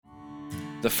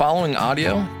The following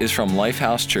audio is from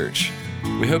Lifehouse Church.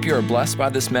 We hope you are blessed by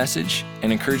this message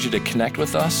and encourage you to connect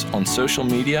with us on social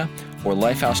media or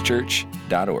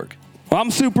lifehousechurch.org. Well,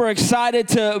 I'm super excited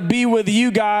to be with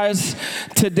you guys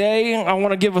today. I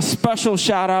want to give a special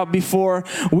shout out before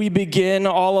we begin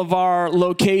all of our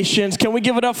locations. Can we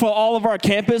give it up for all of our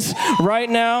campus right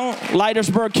now?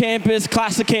 Leitersburg campus,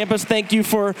 Classic campus, thank you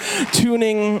for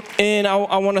tuning in. I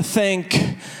want to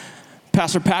thank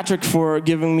Pastor Patrick for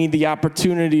giving me the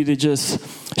opportunity to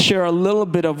just share a little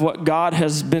bit of what God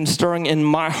has been stirring in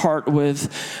my heart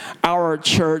with our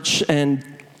church. And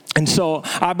so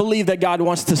I believe that God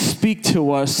wants to speak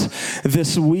to us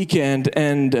this weekend.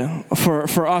 And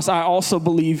for us, I also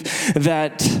believe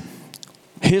that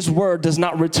His word does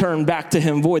not return back to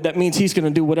Him void. That means He's going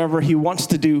to do whatever He wants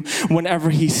to do whenever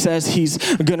He says He's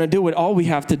going to do it. All we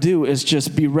have to do is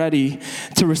just be ready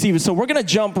to receive it. So we're going to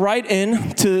jump right in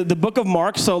to the book of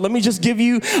Mark. So let me just give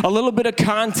you a little bit of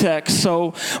context.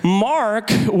 So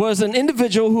Mark was an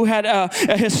individual who had a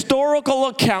historical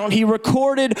account. He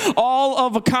recorded all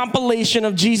of a compilation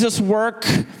of Jesus' work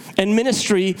and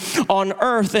ministry on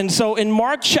earth. And so in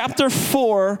Mark chapter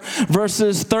 4,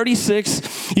 verses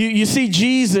 36, you see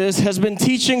Jesus has been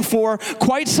teaching for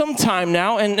quite some time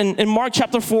now. And in Mark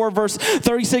chapter 4, verse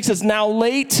 36, it's now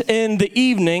late in the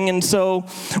evening. And so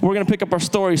we're going to pick up our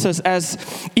story. It says, as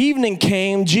evening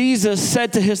came, Jesus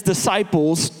said to His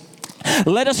disciples,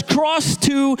 "Let us cross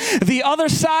to the other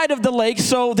side of the lake."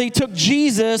 So they took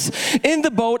Jesus in the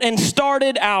boat and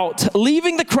started out,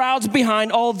 leaving the crowds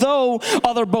behind, although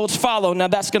other boats followed. Now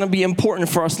that's going to be important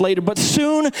for us later. But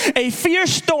soon a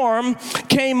fierce storm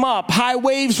came up. High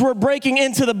waves were breaking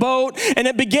into the boat, and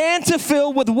it began to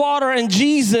fill with water, and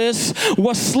Jesus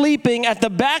was sleeping at the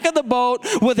back of the boat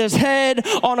with his head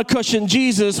on a cushion.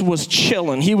 Jesus was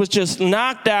chilling. He was just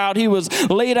knocked out. He was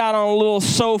laid out on a little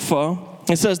sofa.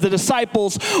 It says the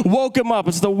disciples woke him up.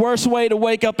 It's the worst way to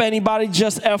wake up anybody,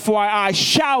 just FYI,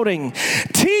 shouting,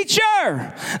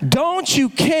 "Teacher, don't you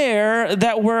care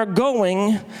that we're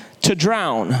going to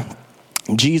drown?"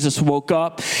 Jesus woke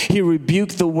up, He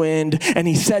rebuked the wind, and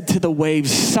He said to the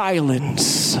waves,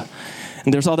 "Silence."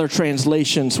 And there's other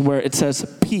translations where it says,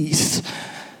 "Peace,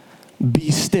 be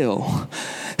still."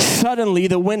 Suddenly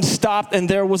the wind stopped, and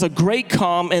there was a great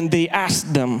calm, and they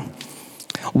asked them,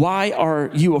 "Why are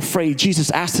you afraid?"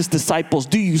 Jesus asked His disciples,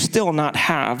 "Do you still not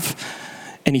have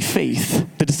any faith?"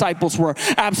 The disciples were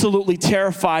absolutely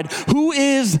terrified. "Who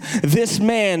is this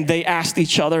man?" they asked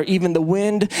each other. "Even the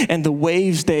wind and the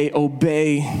waves, they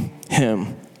obey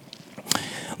Him."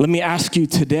 Let me ask you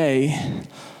today,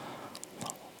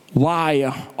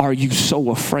 why are you so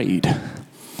afraid?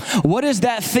 What is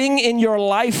that thing in your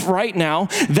life right now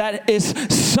that is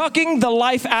sucking the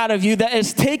life out of you, that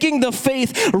is taking the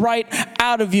faith right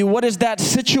out of you? What is that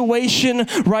situation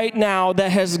right now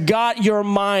that has got your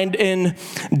mind in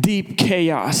deep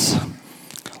chaos?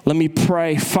 Let me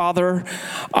pray. Father,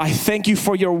 I thank You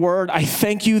for Your word. I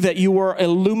thank You that You are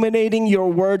illuminating Your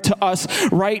word to us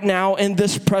right now in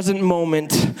this present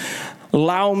moment.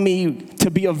 Allow me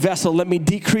to be a vessel. Let me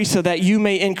decrease so that You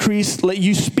may increase. Let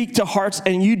You speak to hearts,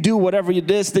 and You do whatever it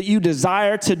is that You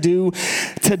desire to do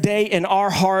today in our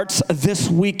hearts this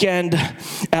weekend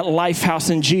at Lifehouse,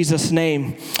 in Jesus'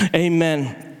 name.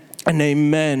 Amen and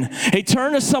amen. Hey,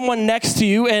 turn to someone next to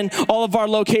you, and all of our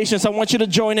locations, I want you to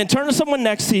join in. Turn to someone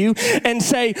next to you and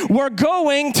say, "We're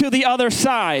going to the other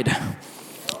side."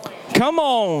 Come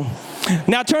on.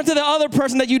 Now turn to the other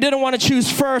person that you didn't want to choose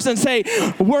first and say,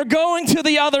 "We're going to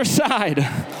the other side."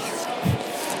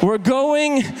 We're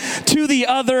going to the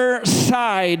other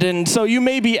side. And so you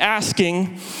may be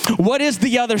asking, what is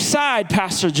the other side,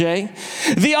 Pastor Jay?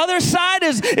 The other side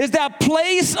is that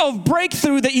place of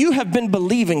breakthrough that you have been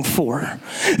believing for.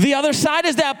 The other side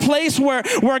is that place where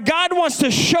God wants to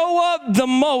show up the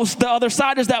most. The other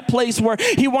side is that place where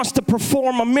He wants to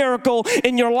perform a miracle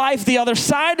in your life. The other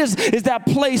side is that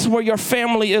place where your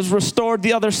family is restored.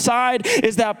 The other side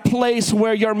is that place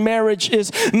where your marriage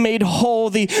is made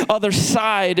whole. The other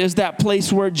side is that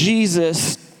place where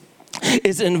Jesus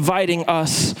is inviting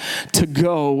us to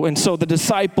go. And so the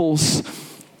disciples,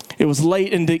 it was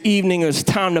late in the evening, it was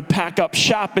time to pack up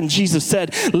shop, and Jesus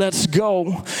said, "Let's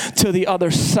go to the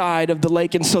other side of the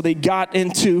lake." And so they got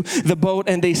into the boat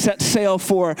and they set sail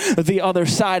for the other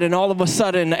side, and all of a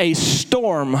sudden a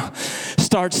storm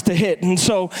starts to hit. And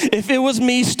so if it was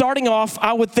me starting off,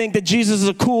 I would think that Jesus is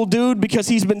a cool dude because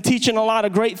he's been teaching a lot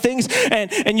of great things.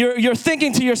 And you're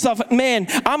thinking to yourself, man,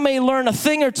 I may learn a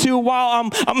thing or two while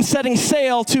I'm setting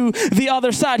sail to the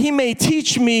other side. He may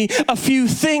teach me a few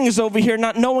things over here,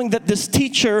 not knowing that this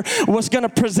teacher was going to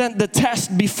present the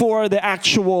test before the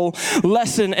actual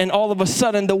lesson. And all of a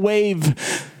sudden the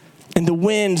wave and the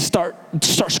wind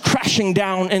starts crashing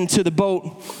down into the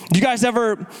boat. You guys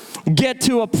ever get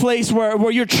to a place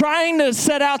where you're trying to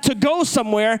set out to go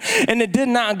somewhere and it did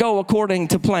not go according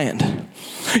to plan?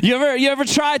 You ever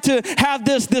tried to have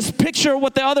this picture of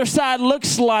what the other side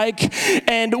looks like,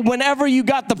 and whenever you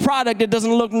got the product, it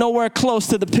doesn't look nowhere close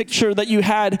to the picture that you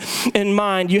had in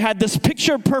mind. You had this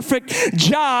picture perfect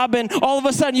job, and all of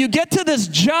a sudden you get to this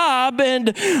job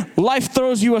and life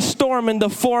throws you a storm in the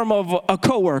form of a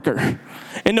coworker,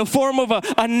 in the form of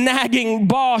a nagging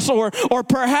boss, or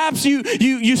perhaps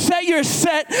you say you're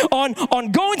set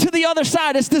on going to the other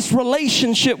side. It's this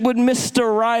relationship with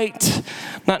Mr. Right,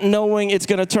 not knowing it's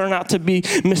going to turn out to be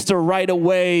Mr. Right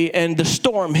away, and the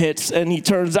storm hits and he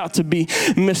turns out to be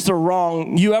Mr.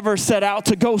 Wrong. You ever set out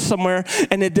to go somewhere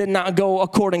and it did not go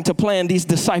according to plan? These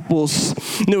disciples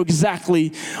knew exactly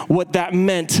what that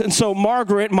meant. And so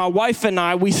Margaret, my wife, and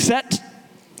I, we set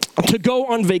to go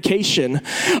on vacation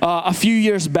a few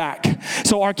years back.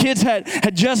 So our kids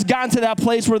had just gotten to that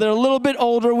place where they're a little bit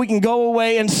older, we can go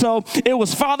away, and so it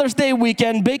was Father's Day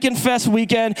weekend, Bacon Fest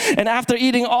weekend, and after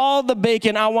eating all the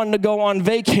bacon, I wanted to go on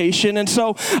vacation, and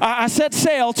so I set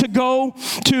sail to go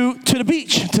to the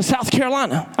beach, to South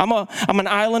Carolina. I'm an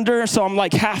islander, so I'm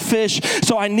like half fish,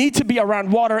 so I need to be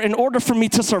around water in order for me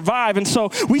to survive, and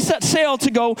so we set sail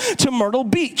to go to Myrtle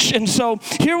Beach, and so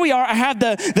here we are. I have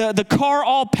the car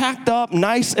all packed up,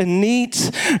 nice and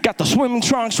neat. Got the swimming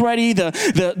trunks ready, the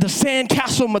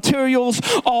sandcastle materials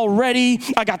all ready.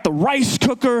 I got the rice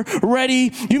cooker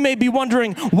ready. You may be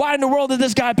wondering, why in the world did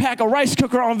this guy pack a rice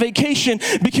cooker on vacation?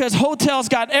 Because hotels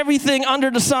got everything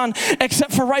under the sun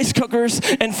except for rice cookers,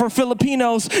 and for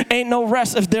Filipinos, ain't no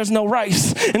rest if there's no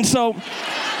rice. And so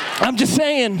I'm just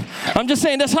saying,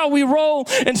 that's how we roll.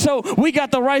 And so we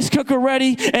got the rice cooker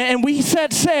ready, and we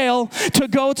set sail to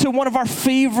go to one of our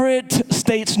favorite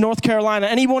states, North Carolina.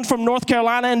 Anyone from North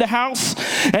Carolina in the house?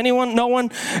 Anyone? No one?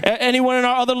 Anyone in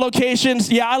our other locations?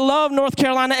 Yeah, I love North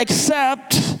Carolina,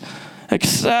 except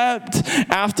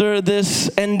after this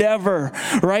endeavor,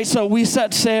 right? So we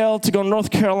set sail to go to North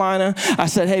Carolina. I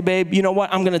said, hey, babe, you know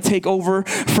what? I'm going to take over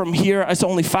from here. It's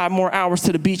only 5 more hours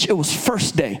to the beach. It was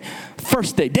first day,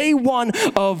 day one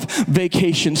of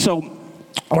vacation. So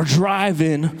we're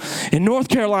driving in North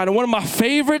Carolina, one of my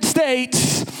favorite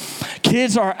states.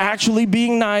 Kids are actually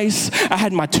being nice. I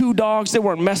had my 2 dogs. They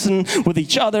weren't messing with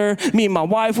each other. Me and my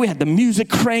wife, we had the music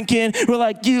cranking. We're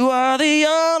like, you are the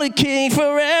only king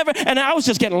forever. And I was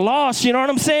just getting lost, you know what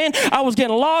I'm saying? I was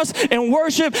getting lost in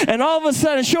worship, and all of a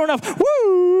sudden, sure enough,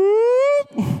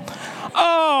 woo!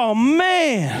 Oh,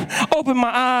 man. Open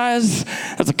my eyes.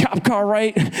 There's a cop car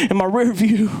right in my rear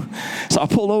view. So I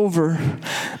pull over,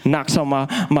 knocks on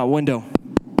my window.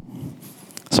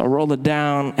 So I roll it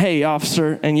down. Hey,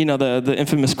 officer. And you know the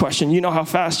infamous question, you know how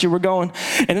fast you were going?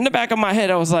 And in the back of my head,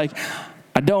 I was like,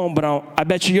 I don't, but I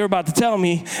bet you're about to tell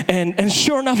me. And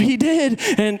sure enough, he did.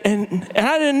 And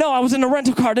I didn't know. I was in the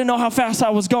rental car. I didn't know how fast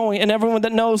I was going. And everyone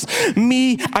that knows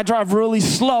me, I drive really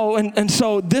slow. And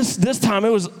so this time, it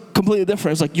was completely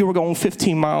different. It's like you were going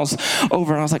 15 miles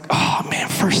over. And I was like, oh, man,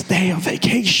 first day of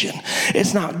vacation.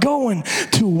 It's not going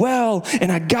too well.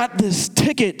 And I got this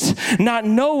ticket not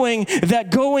knowing that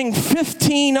going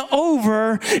 15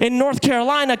 over in North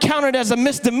Carolina counted as a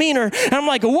misdemeanor. And I'm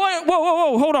like, what?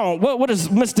 Whoa, hold on. What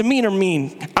does misdemeanor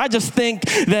mean? I just think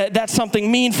that that's something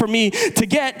mean for me to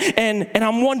get. And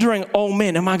I'm wondering, oh,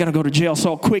 man, am I going to go to jail?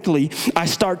 So quickly, I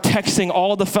start texting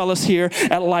all the fellas here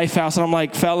at Lifehouse. And I'm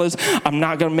like, fellas, I'm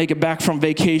not going to make it back from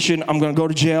vacation. I'm going to go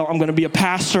to jail. I'm going to be a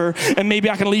pastor, and maybe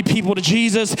I can lead people to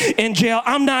Jesus in jail.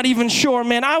 I'm not even sure,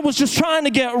 man. I was just trying to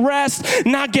get rest,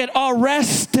 not get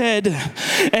arrested.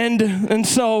 And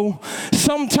so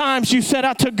sometimes you set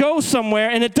out to go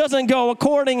somewhere, and it doesn't go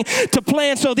according to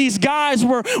plan. So these guys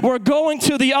were going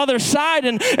to the other side,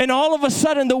 and all of a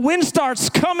sudden the wind starts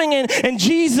coming in, and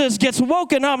Jesus gets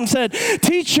woken up and said,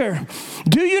 teacher,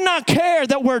 do you not care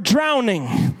that we're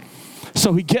drowning?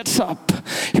 So he gets up,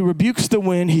 he rebukes the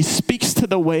wind, he speaks to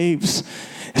the waves,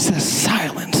 and says,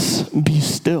 silence, be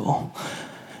still.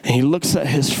 And he looks at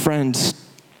his friends,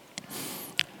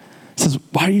 says,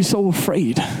 why are you so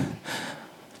afraid?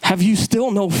 Have you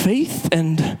still no faith?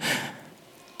 And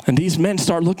these men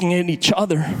start looking at each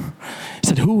other. He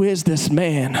said, who is this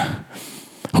man?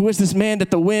 Who is this man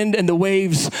that the wind and the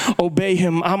waves obey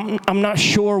him? I'm not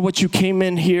sure what you came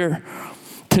in here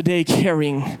today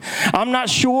carrying. I'm not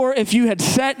sure if you had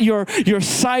set your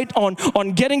sight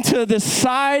on getting to this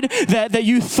side that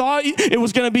you thought it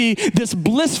was going to be this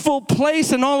blissful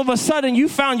place, and all of a sudden you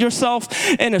found yourself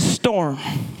in a storm.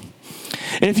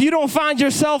 If you don't find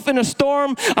yourself in a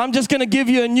storm, I'm just going to give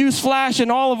you a news flash. In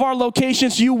all of our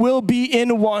locations, you will be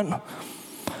in one.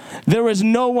 There is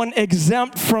no one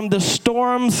exempt from the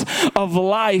storms of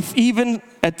life. Even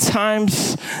at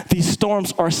times, these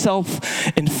storms are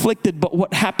self-inflicted. But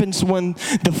what happens when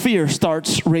the fear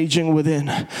starts raging within?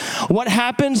 What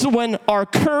happens when our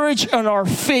courage and our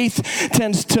faith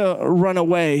tends to run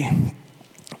away?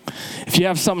 If you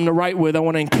have something to write with, I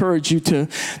want to encourage you to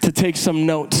take some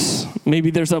notes.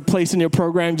 Maybe there's a place in your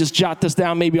program, just jot this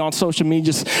down, maybe on social media,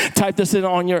 just type this in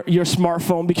on your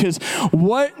smartphone, because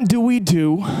what do we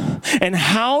do and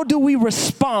how do we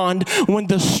respond when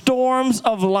the storms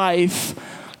of life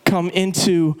come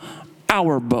into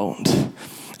our boat?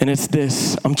 And it's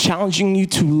this: I'm challenging you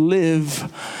to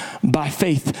live by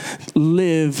faith.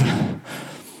 Live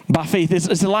by faith.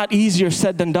 It's a lot easier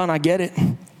said than done, I get it.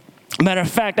 Matter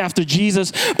of fact, after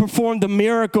Jesus performed the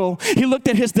miracle, he looked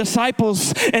at his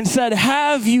disciples and said,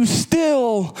 have you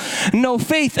still no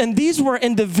faith? And these were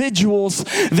individuals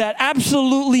that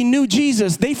absolutely knew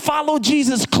Jesus. They followed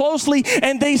Jesus closely,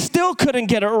 and they still couldn't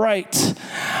get it right.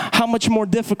 How much more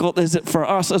difficult is it for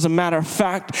us? As a matter of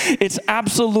fact, it's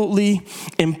absolutely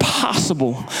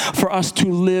impossible for us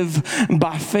to live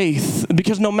by faith,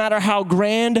 because no matter how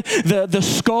grand the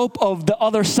scope of the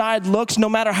other side looks, no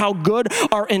matter how good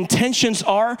our intentions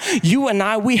are, you and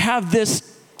I, we have this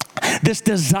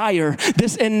desire,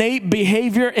 this innate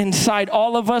behavior inside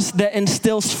all of us that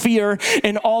instills fear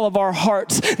in all of our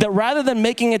hearts, that rather than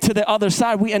making it to the other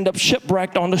side, we end up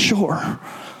shipwrecked on the shore.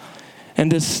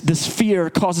 And this fear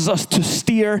causes us to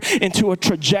steer into a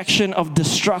trajectory of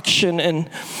destruction. And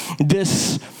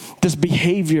this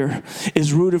behavior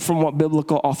is rooted from what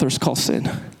biblical authors call sin.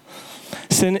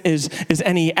 Sin is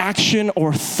any action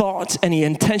or thought, any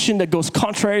intention that goes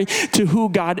contrary to who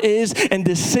God is. And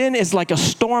this sin is like a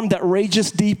storm that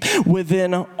rages deep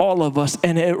within all of us,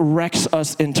 and it wrecks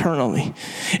us internally.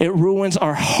 It ruins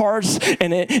our hearts,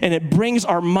 and it brings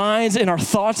our minds and our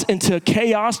thoughts into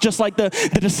chaos, just like the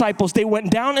disciples. They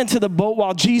went down into the boat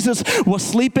while Jesus was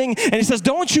sleeping, and he says,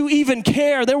 don't you even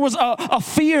care? There was a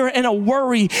fear and a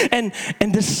worry, and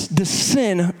this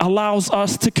sin allows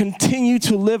us to continue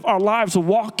to live our lives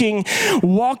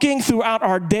walking throughout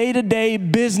our day-to-day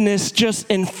business just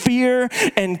in fear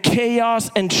and chaos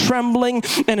and trembling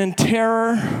and in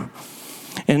terror.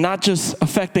 And not just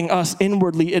affecting us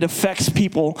inwardly, it affects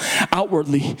people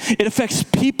outwardly. It affects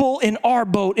people in our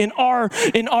boat, in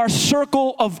our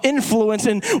circle of influence.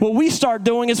 And what we start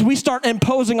doing is we start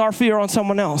imposing our fear on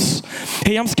someone else.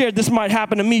 Hey, I'm scared this might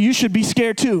happen to me. You should be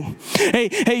scared too.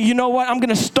 Hey, you know what? I'm going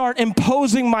to start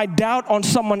imposing my doubt on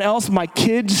someone else, my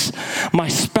kids, my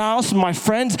spouse, my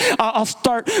friends. I'll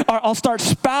start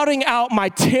spouting out my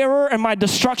terror and my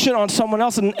destruction on someone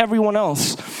else, and everyone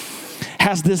else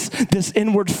has this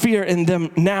inward fear in them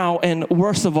now. And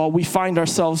worst of all, we find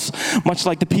ourselves much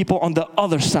like the people on the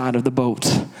other side of the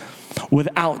boat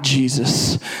without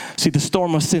Jesus. See, the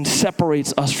storm of sin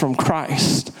separates us from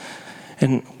Christ,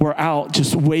 and we're out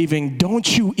just waving,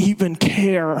 don't you even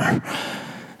care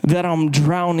that I'm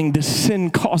drowning? This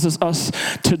sin causes us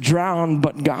to drown,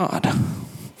 but God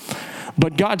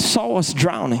saw us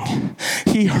drowning.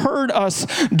 He heard us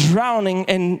drowning,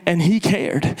 and he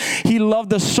cared. He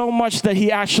loved us so much that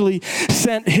he actually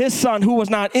sent his son, who was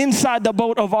not inside the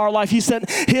boat of our life. He sent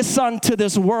his son to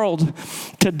this world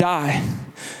to die,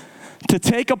 to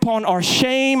take upon our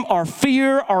shame, our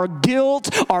fear, our guilt,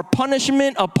 our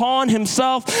punishment upon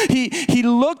himself. He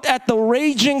looked at the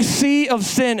raging sea of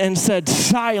sin and said,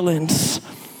 silence,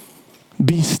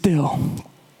 be still.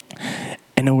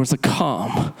 And there was a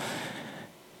calm.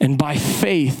 And by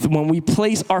faith, when we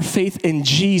place our faith in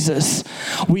Jesus,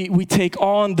 we take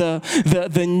on the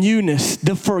newness,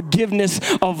 the forgiveness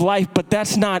of life. But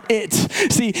that's not it.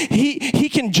 See, he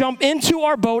can jump into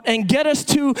our boat and get us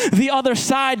to the other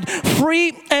side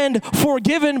free and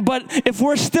forgiven. But if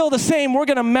we're still the same, we're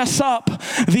going to mess up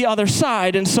the other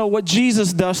side. And so what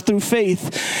Jesus does through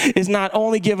faith is not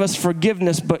only give us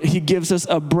forgiveness, but he gives us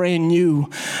a brand new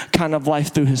kind of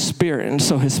life through his Spirit. And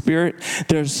so his Spirit,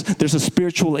 there's a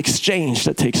spiritual exchange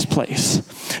that takes place.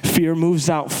 Fear moves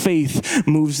out, faith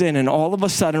moves in, and all of a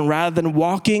sudden, rather than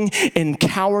walking in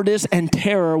cowardice and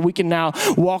terror, we can now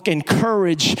walk in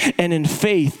courage and in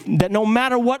faith, that no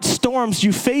matter what storms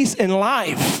you face in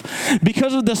life,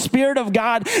 because of the Spirit of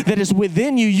God that is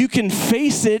within you, you can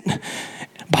face it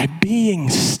By being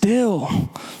still.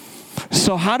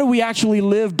 So how do we actually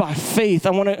live by faith?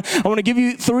 I want to give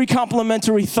you 3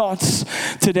 complementary thoughts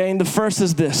today. And the first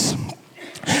is this.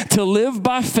 To live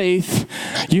by faith,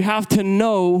 you have to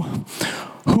know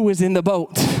who is in the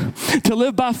boat. To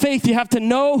live by faith, you have to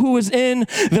know who is in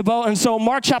the boat. And so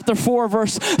Mark chapter 4,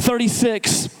 verse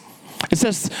 36, it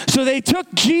says, so they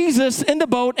took Jesus in the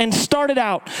boat and started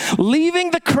out,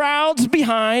 leaving the crowds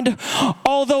behind,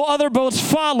 although other boats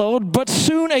followed. But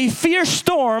soon a fierce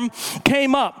storm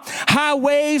came up. High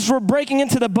waves were breaking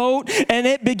into the boat, and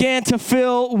it began to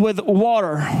fill with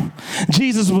water.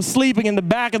 Jesus was sleeping in the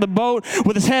back of the boat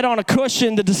with his head on a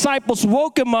cushion. The disciples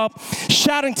woke him up,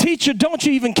 shouting, "Teacher, don't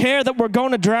you even care that we're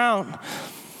going to drown?"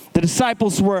 The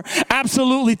disciples were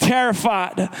absolutely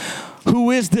terrified.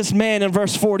 Who is this man? In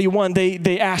verse 41,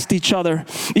 they asked each other.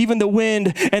 Even the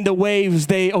wind and the waves,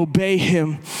 they obey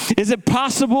him. Is it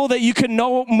possible that you can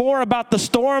know more about the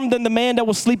storm than the man that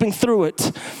was sleeping through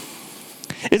it?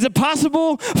 Is it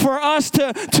possible for us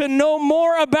to know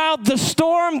more about the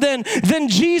storm than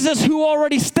Jesus, who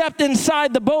already stepped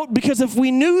inside the boat? Because if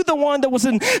we knew the one that was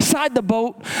inside the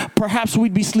boat, perhaps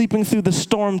we'd be sleeping through the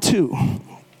storm too.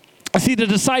 I see the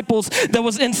disciples that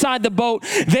was inside the boat,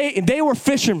 they were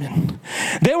fishermen.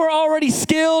 They were already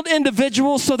skilled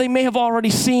individuals, so they may have already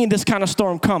seen this kind of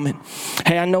storm coming.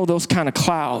 Hey, I know those kind of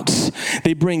clouds.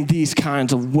 They bring these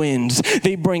kinds of winds.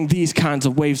 They bring these kinds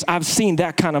of waves. I've seen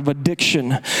that kind of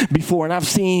addiction before, and I've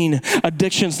seen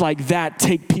addictions like that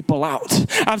take people out.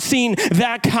 I've seen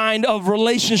that kind of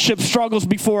relationship struggles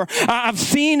before. I've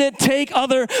seen it take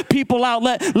other people out.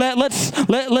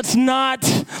 Let's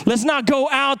not go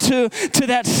out to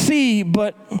that sea,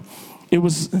 but it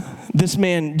was this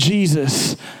man,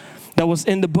 Jesus, that was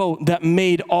in the boat that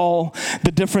made all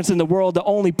the difference in the world. The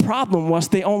only problem was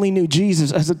they only knew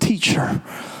Jesus as a teacher.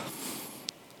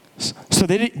 So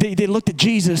they looked at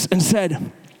Jesus and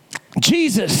said,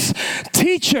 "Jesus,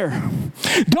 teacher,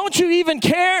 don't you even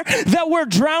care that we're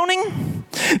drowning?"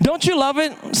 Don't you love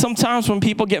it sometimes when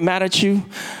people get mad at you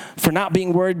for not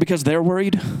being worried because they're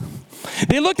worried?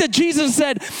 They looked at Jesus and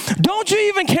said, "Don't you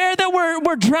even care that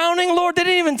we're drowning, Lord?" They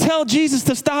didn't even tell Jesus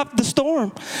to stop the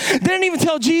storm. They didn't even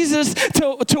tell Jesus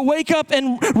to wake up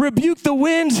and rebuke the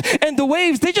winds and the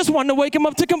waves. They just wanted to wake him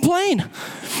up to complain.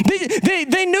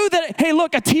 They knew that, hey,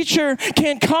 look, a teacher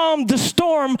can't calm the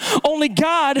storm. Only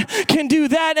God can do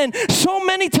that. And so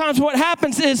many times what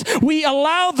happens is we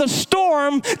allow the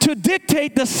storm to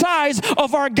dictate the size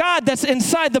of our God that's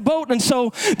inside the boat. And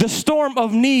so the storm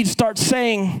of need starts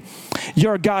saying,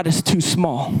 your God is too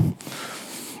small.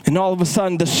 And all of a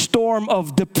sudden, the storm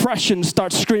of depression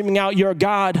starts screaming out, your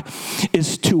God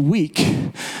is too weak.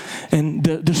 And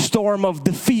the storm of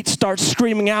defeat starts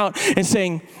screaming out and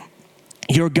saying,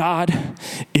 your God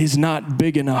is not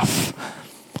big enough.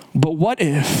 But what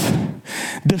if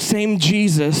the same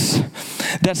Jesus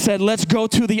that said, let's go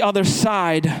to the other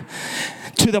side,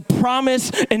 to the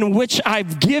promise in which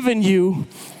I've given you,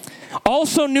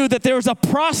 also knew that there was a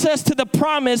process to the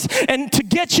promise, and to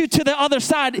get you to the other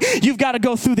side, you've got to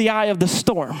go through the eye of the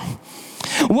storm.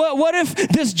 What if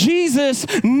this Jesus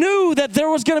knew that there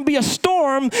was going to be a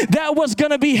storm that was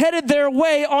going to be headed their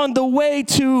way on the way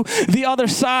to the other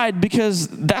side, because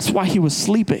that's why he was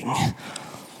sleeping.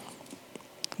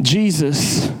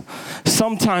 Jesus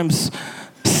sometimes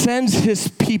sends his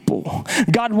people.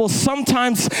 God will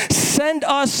sometimes send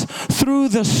us through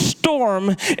the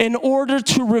storm in order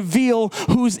to reveal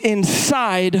who's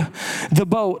inside the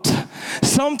boat.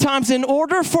 Sometimes in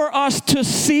order for us to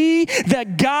see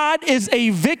that God is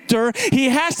a victor, he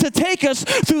has to take us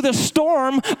through the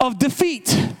storm of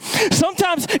defeat.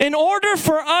 Sometimes in order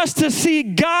for us to see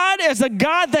God as a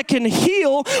God that can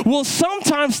heal, will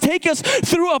sometimes take us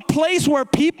through a place where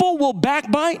people will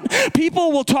backbite,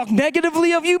 people will talk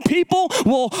negatively of you, people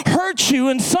will hurt you,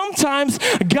 and sometimes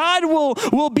God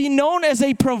will be known as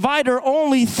a provider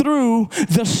only through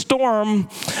the storm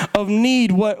of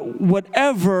need.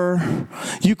 Whatever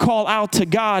you call out to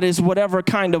God is whatever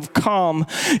kind of calm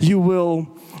you will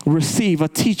receive. A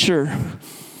teacher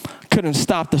couldn't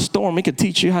stop the storm. He could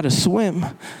teach you how to swim.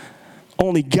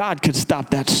 Only God could stop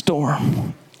that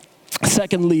storm.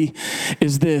 Secondly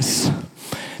is this.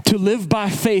 To live by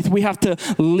faith, we have to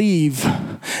leave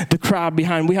the crowd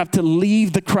behind. We have to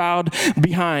leave the crowd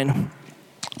behind.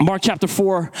 Mark chapter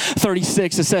 4,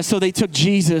 36, it says, so they took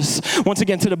Jesus once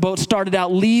again to the boat, started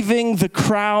out leaving the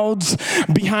crowds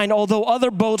behind, although other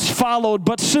boats followed.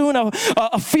 But soon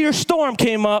a fierce storm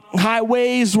came up. High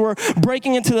waves were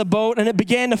breaking into the boat, and it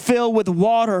began to fill with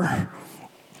water.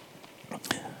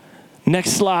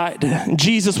 Next slide.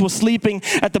 Jesus was sleeping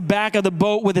at the back of the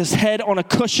boat with his head on a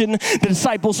cushion. The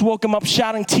disciples woke him up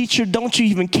shouting, "Teacher, don't you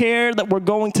even care that we're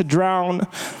going to drown?"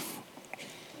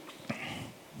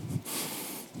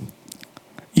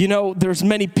 You know, there's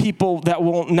many people that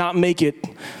will not make it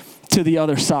to the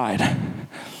other side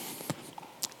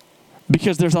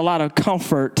because there's a lot of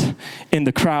comfort in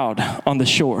the crowd on the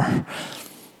shore.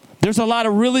 There's a lot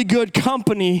of really good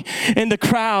company in the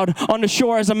crowd on the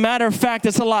shore. As a matter of fact,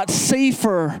 it's a lot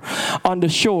safer on the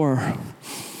shore.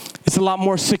 It's a lot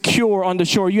more secure on the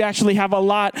shore. You actually have a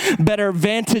lot better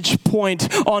vantage point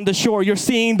on the shore. You're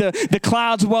seeing the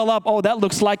clouds well up. Oh, that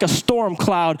looks like a storm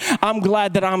cloud. I'm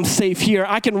glad that I'm safe here.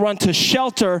 I can run to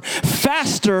shelter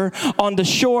faster on the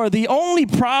shore. The only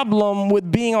problem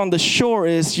with being on the shore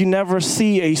is you never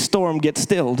see a storm get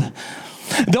stilled.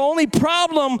 The only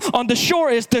problem on the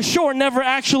shore is the shore never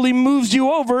actually moves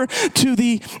you over to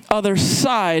the other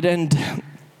side.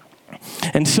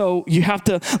 And so you have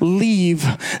to leave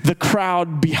the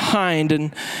crowd behind.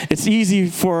 And it's easy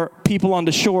for people on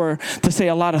the shore to say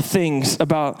a lot of things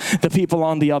about the people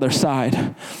on the other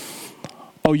side.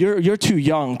 Oh, you're too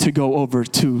young to go over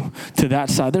to that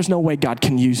side. There's no way God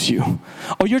can use you.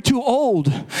 Oh, you're too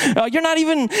old. You're not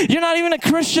even a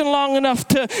Christian long enough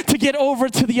to get over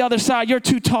to the other side. You're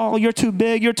too tall. You're too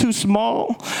big. You're too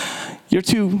small. You're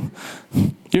too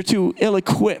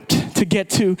ill-equipped to get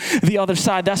to the other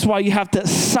side. That's why you have to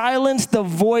silence the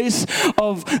voice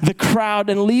of the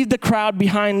crowd and leave the crowd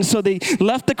behind. So they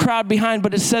left the crowd behind,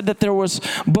 but it said that there was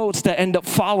boats that end up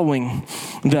following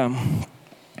them.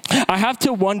 I have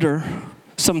to wonder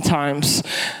sometimes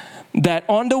that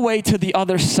on the way to the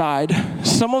other side,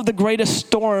 some of the greatest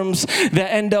storms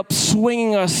that end up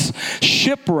swinging us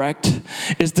shipwrecked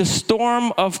is the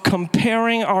storm of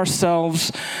comparing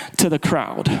ourselves to the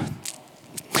crowd.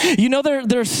 You know,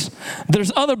 there's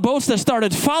other boats that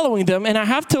started following them, and I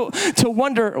have to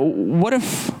wonder, what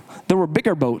if there were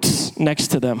bigger boats next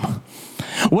to them?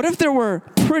 What if there were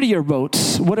prettier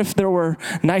boats? What if there were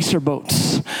nicer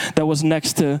boats that was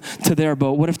next to their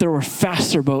boat? What if there were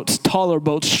faster boats, taller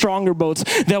boats, stronger boats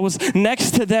that was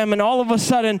next to them? And all of a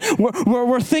sudden,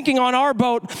 we're thinking on our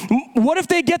boat, what if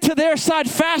they get to their side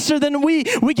faster than we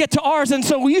get to ours? And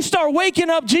so you start waking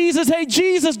up Jesus. Hey,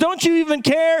 Jesus, don't you even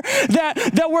care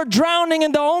that we're drowning?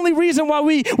 And the only reason why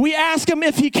we ask him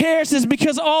if he cares is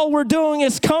because all we're doing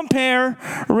is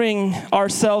comparing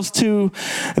ourselves to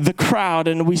the crowd.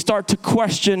 And we start to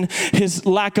question his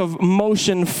lack of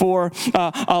motion for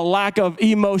a lack of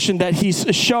emotion that he's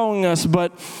showing us.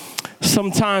 But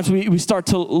sometimes we start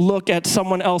to look at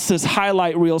someone else's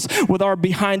highlight reels with our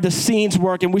behind the scenes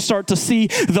work, and we start to see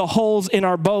the holes in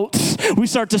our boats. We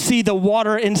start to see the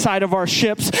water inside of our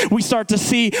ships. We start to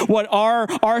see what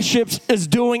our ships is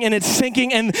doing, and it's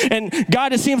sinking. And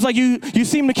God, it seems like you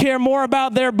seem to care more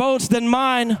about their boats than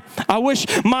mine. I wish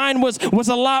mine was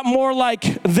a lot more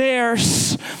like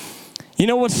theirs. You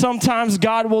know what sometimes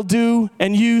God will do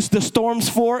and use the storms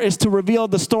for is to reveal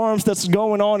the storms that's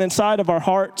going on inside of our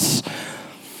hearts.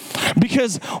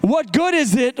 Because what good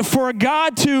is it for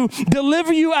God to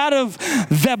deliver you out of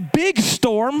the big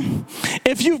storm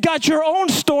if you've got your own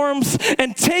storms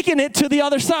and taken it to the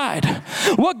other side?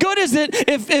 What good is it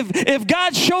if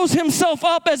God shows himself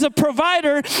up as a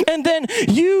provider and then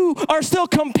you are still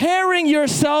comparing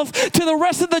yourself to the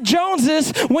rest of the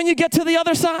Joneses when you get to the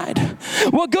other side?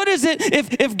 What good is it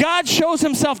if God shows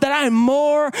himself that I'm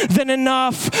more than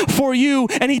enough for you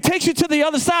and he takes you to the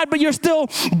other side, but you're still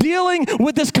dealing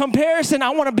with this comparison? I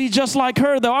want to be just like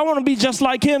her, though. I want to be just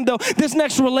like him, though. This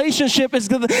next relationship is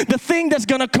the thing that's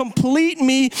going to complete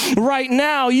me right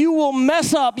now. You will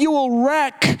mess up. You will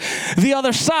wreck the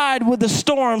other side with the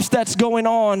storms that's going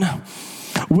on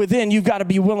within. You've got to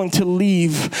be willing to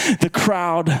leave the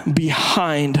crowd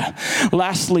behind.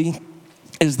 Lastly,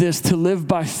 is this: to live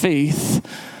by faith,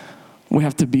 we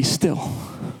have to be still.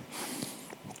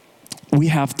 We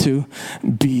have to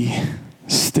be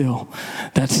still.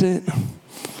 That's it.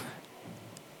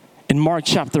 In Mark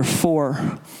chapter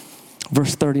 4,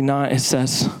 verse 39, it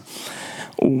says,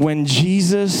 when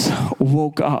Jesus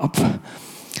woke up,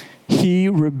 he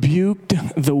rebuked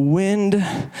the wind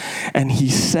and he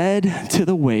said to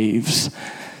the waves,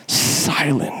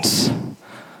 silence,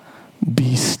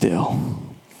 be still.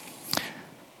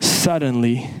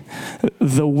 Suddenly,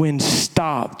 the wind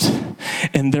stopped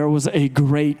and there was a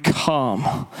great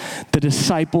calm. The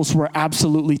disciples were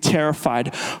absolutely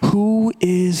terrified. Who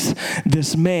is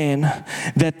this man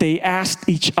that they asked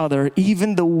each other?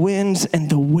 Even the winds and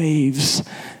the waves,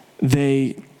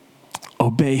 they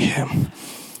obey him.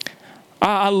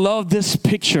 I love this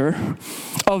picture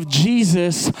of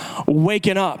Jesus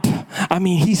waking up. I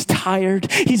mean, he's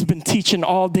tired. He's been teaching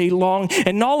all day long.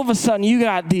 And all of a sudden, you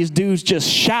got these dudes just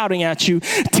shouting at you,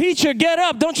 "Teacher, get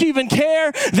up. Don't you even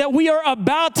care that we are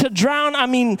about to drown?" I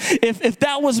mean, if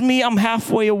that was me, I'm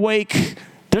halfway awake.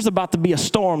 There's about to be a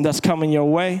storm that's coming your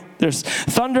way. There's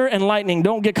thunder and lightning.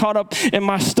 Don't get caught up in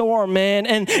my storm, man.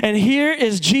 And here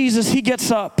is Jesus. He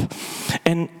gets up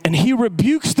and he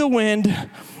rebukes the wind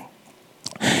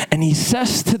and he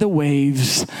says to the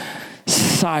waves,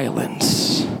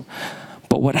 "Silence."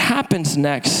 But what happens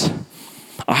next,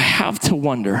 I have to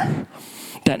wonder.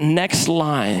 That next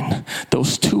line,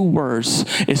 those two words,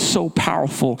 is so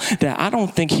powerful that I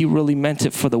don't think he really meant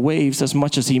it for the waves as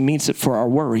much as he means it for our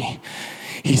worry.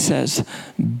 He says,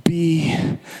 "Be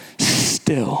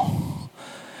still."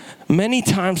 Many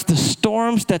times the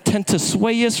storms that tend to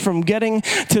sway us from getting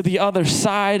to the other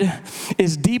side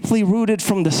is deeply rooted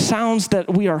from the sounds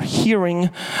that we are hearing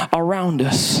around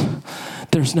us.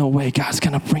 There's no way God's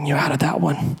going to bring you out of that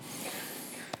one.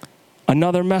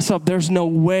 Another mess up, there's no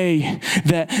way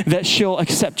that she'll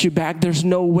accept you back. There's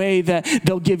no way that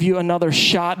they'll give you another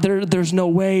shot. There's no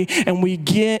way. And we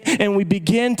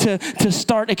begin to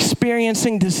start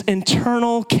experiencing this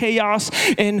internal chaos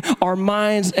in our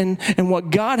minds. And what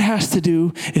God has to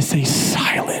do is say,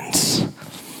 "Silence.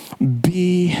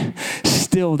 Be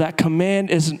still." That command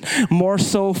is more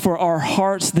so for our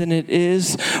hearts than it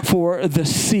is for the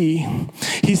sea.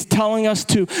 He's telling us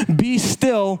to be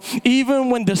still even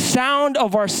when the sound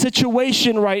of our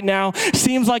situation right now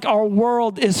seems like our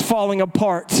world is falling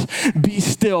apart. Be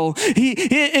still.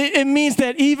 It means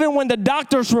that even when the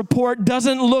doctor's report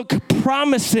doesn't look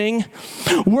promising,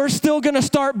 we're still going to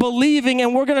start believing,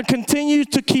 and we're going to continue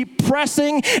to keep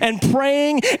pressing and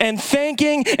praying and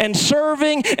thanking and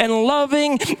serving and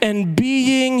loving and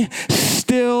being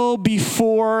still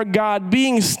before God.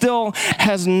 Being still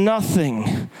has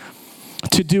nothing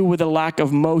to do with a lack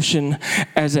of motion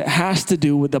as it has to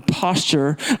do with the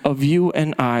posture of you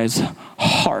and I's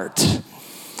heart.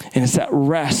 And it's at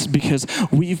rest because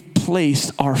we've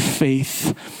placed our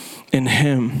faith in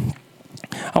him.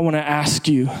 I want to ask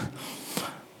you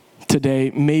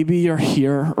today, maybe you're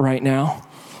here right now,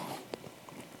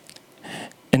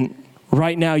 and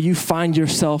right now you find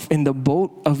yourself in the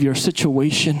boat of your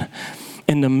situation,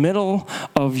 in the middle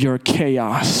of your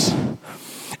chaos.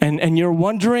 And you're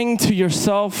wondering to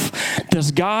yourself,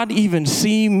 does God even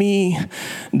see me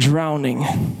drowning?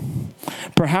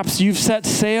 Perhaps you've set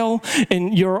sail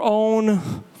in your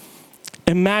own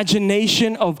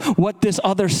imagination of what this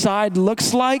other side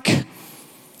looks like,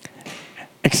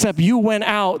 except you went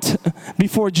out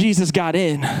before Jesus got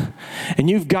in, and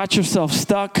you've got yourself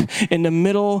stuck in the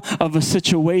middle of a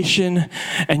situation,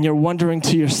 and you're wondering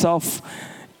to yourself,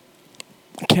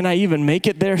 can I even make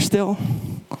it there still?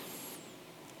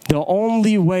 The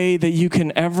only way that you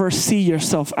can ever see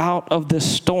yourself out of this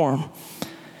storm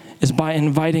is by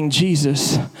inviting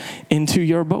Jesus into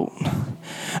your boat.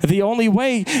 The only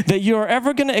way that you're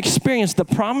ever going to experience the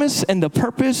promise and the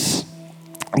purpose,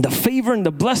 the favor and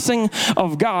the blessing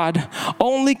of God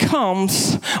only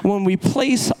comes when we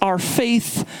place our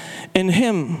faith in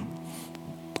him.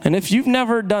 And if you've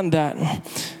never done that,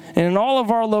 and in all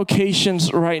of our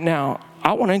locations right now,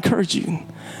 I want to encourage you,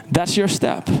 that's your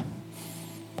step.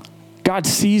 God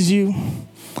sees you.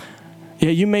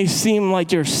 Yeah, you may seem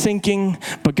like you're sinking,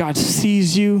 but God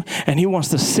sees you, and he wants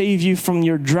to save you from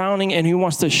your drowning, and he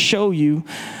wants to show you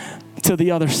to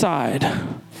the other side.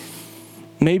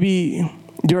 Maybe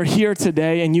you're here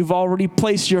today and you've already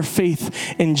placed your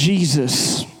faith in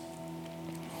Jesus.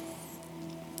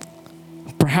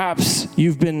 Perhaps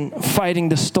you've been fighting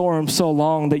the storm so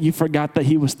long that you forgot that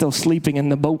he was still sleeping in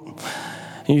the boat.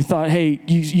 And you thought, hey,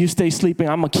 you stay sleeping,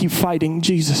 I'm going to keep fighting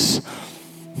Jesus.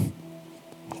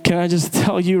 Can I just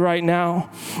tell you right now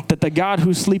that the God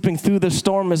who's sleeping through the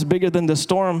storm is bigger than the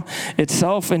storm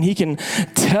itself, and he can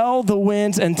tell the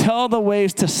winds and tell the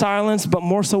waves to silence, but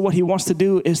more so what he wants to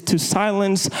do is to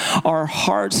silence our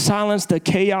hearts, silence the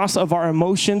chaos of our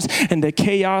emotions and the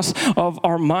chaos of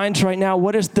our minds right now.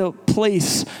 What is the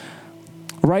place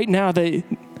right now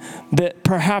that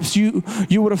perhaps you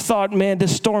would have thought, man,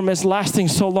 this storm is lasting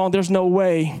so long, there's no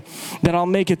way that I'll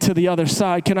make it to the other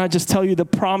side? Can I just tell you the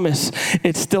promise,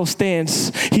 it still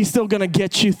stands. He's still going to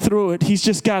get you through it. He's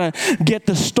just got to get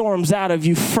the storms out of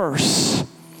you first.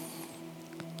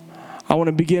 I want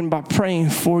to begin by praying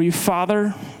for you.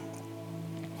 Father,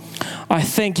 I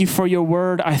thank you for your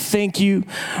word. I thank you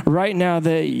right now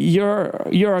that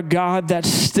you're a God that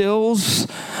stills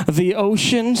the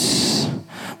oceans,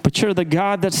 but you're the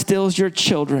God that stills your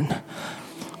children.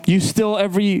 You still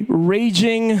every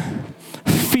raging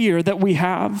fear that we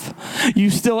have. You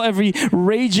still every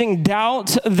raging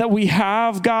doubt that we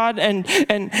have, God.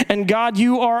 And God,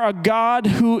 you are a God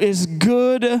who is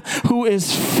good, who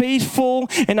is faithful.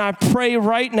 And I pray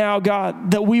right now,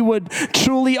 God, that we would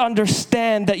truly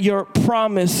understand that your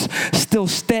promise still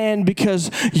stand because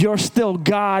you're still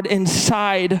God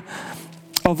inside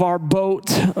of our boat.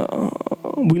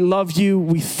 We love you.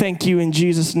 We thank you in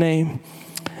Jesus' name.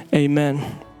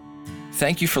 Amen.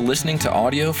 Thank you for listening to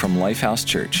audio from Lifehouse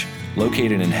Church,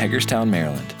 located in Hagerstown,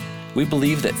 Maryland. We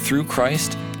believe that through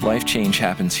Christ, life change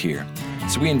happens here.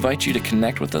 So we invite you to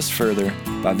connect with us further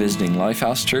by visiting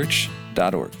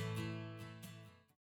lifehousechurch.org.